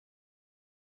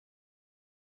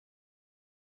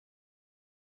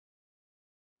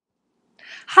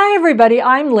Hi everybody,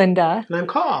 I'm Linda. And I'm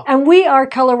Carl. And we are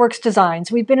Colourwerx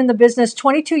Designs. We've been in the business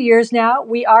 22 years now.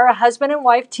 We are a husband and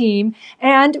wife team,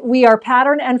 and we are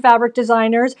pattern and fabric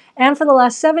designers. And for the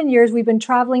last 7 years, we've been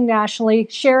traveling nationally,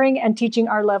 sharing and teaching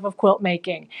our love of quilt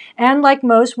making. And like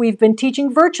most, we've been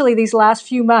teaching virtually these last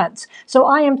few months. So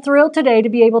I am thrilled today to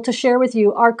be able to share with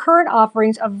you our current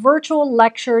offerings of virtual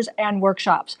lectures and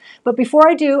workshops. But before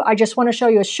I do, I just want to show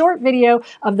you a short video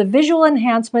of the visual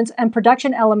enhancements and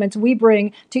production elements we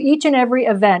bring to each and every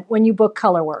event when you book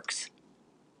Colourwerx.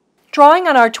 Drawing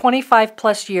on our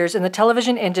 25-plus years in the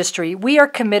television industry, we are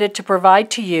committed to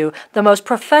provide to you the most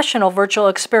professional virtual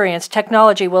experience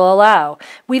technology will allow.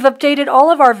 We've updated all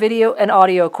of our video and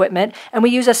audio equipment, and we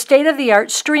use a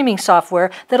state-of-the-art streaming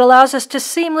software that allows us to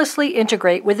seamlessly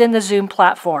integrate within the Zoom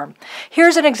platform.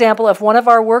 Here's an example of one of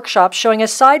our workshops showing a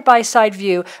side-by-side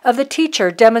view of the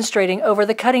teacher demonstrating over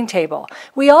the cutting table.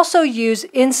 We also use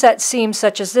inset seams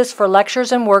such as this for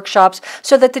lectures and workshops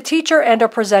so that the teacher and our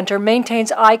presenter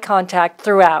maintains eye contact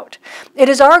throughout. It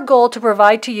is our goal to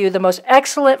provide to you the most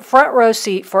excellent front row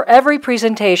seat for every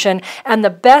presentation and the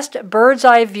best bird's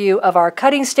eye view of our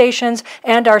cutting stations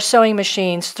and our sewing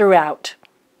machines throughout.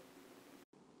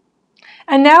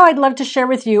 And now I'd love to share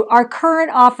with you our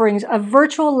current offerings of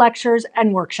virtual lectures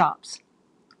and workshops.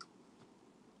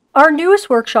 Our newest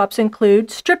workshops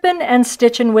include Strippin' and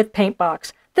Stitchin' with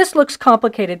Paintbox. This looks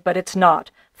complicated, but it's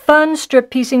not. Fun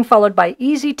strip piecing followed by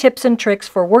easy tips and tricks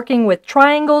for working with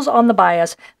triangles on the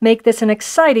bias make this an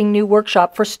exciting new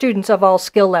workshop for students of all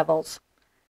skill levels.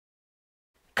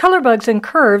 Color Bugs and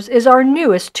Curves is our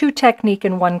newest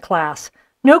 2-technique-in-1 class.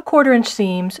 No quarter-inch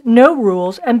seams, no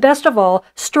rules, and best of all,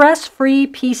 stress-free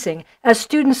piecing as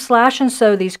students slash and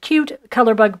sew these cute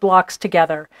color bug blocks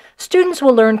together. Students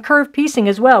will learn curve piecing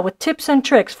as well with tips and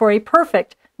tricks for a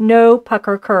perfect no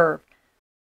pucker curve.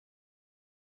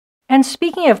 And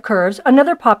speaking of curves,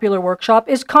 another popular workshop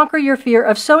is Conquer Your Fear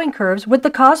of Sewing Curves with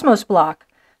the Cosmos block.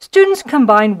 Students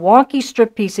combine wonky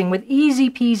strip piecing with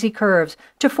easy-peasy curves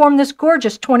to form this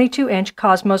gorgeous 22-inch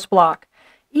Cosmos block.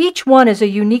 Each one is a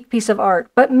unique piece of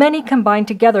art, but many combined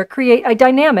together create a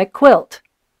dynamic quilt.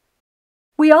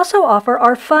 We also offer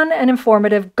our fun and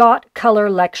informative Got Color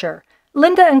lecture.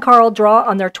 Linda and Carl draw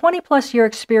on their 20-plus year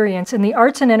experience in the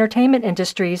arts and entertainment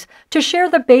industries to share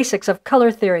the basics of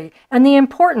color theory and the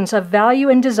importance of value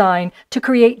in design to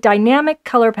create dynamic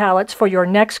color palettes for your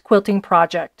next quilting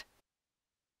project.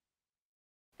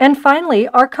 And finally,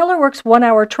 our Colourwerx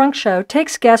 1-hour trunk show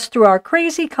takes guests through our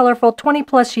crazy, colorful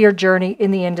 20-plus year journey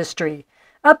in the industry.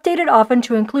 Updated often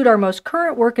to include our most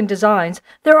current work and designs,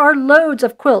 there are loads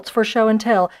of quilts for show and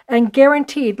tell and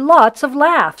guaranteed lots of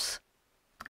laughs.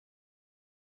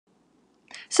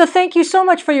 So thank you so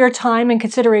much for your time and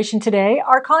consideration today.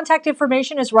 Our contact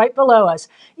information is right below us.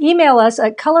 Email us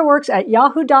at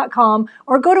colourwerx@yahoo.com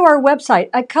or go to our website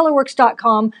at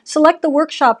colourwerx.com, select the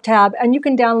workshop tab, and you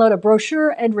can download a brochure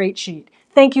and rate sheet.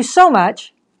 Thank you so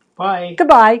much. Bye.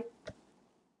 Goodbye.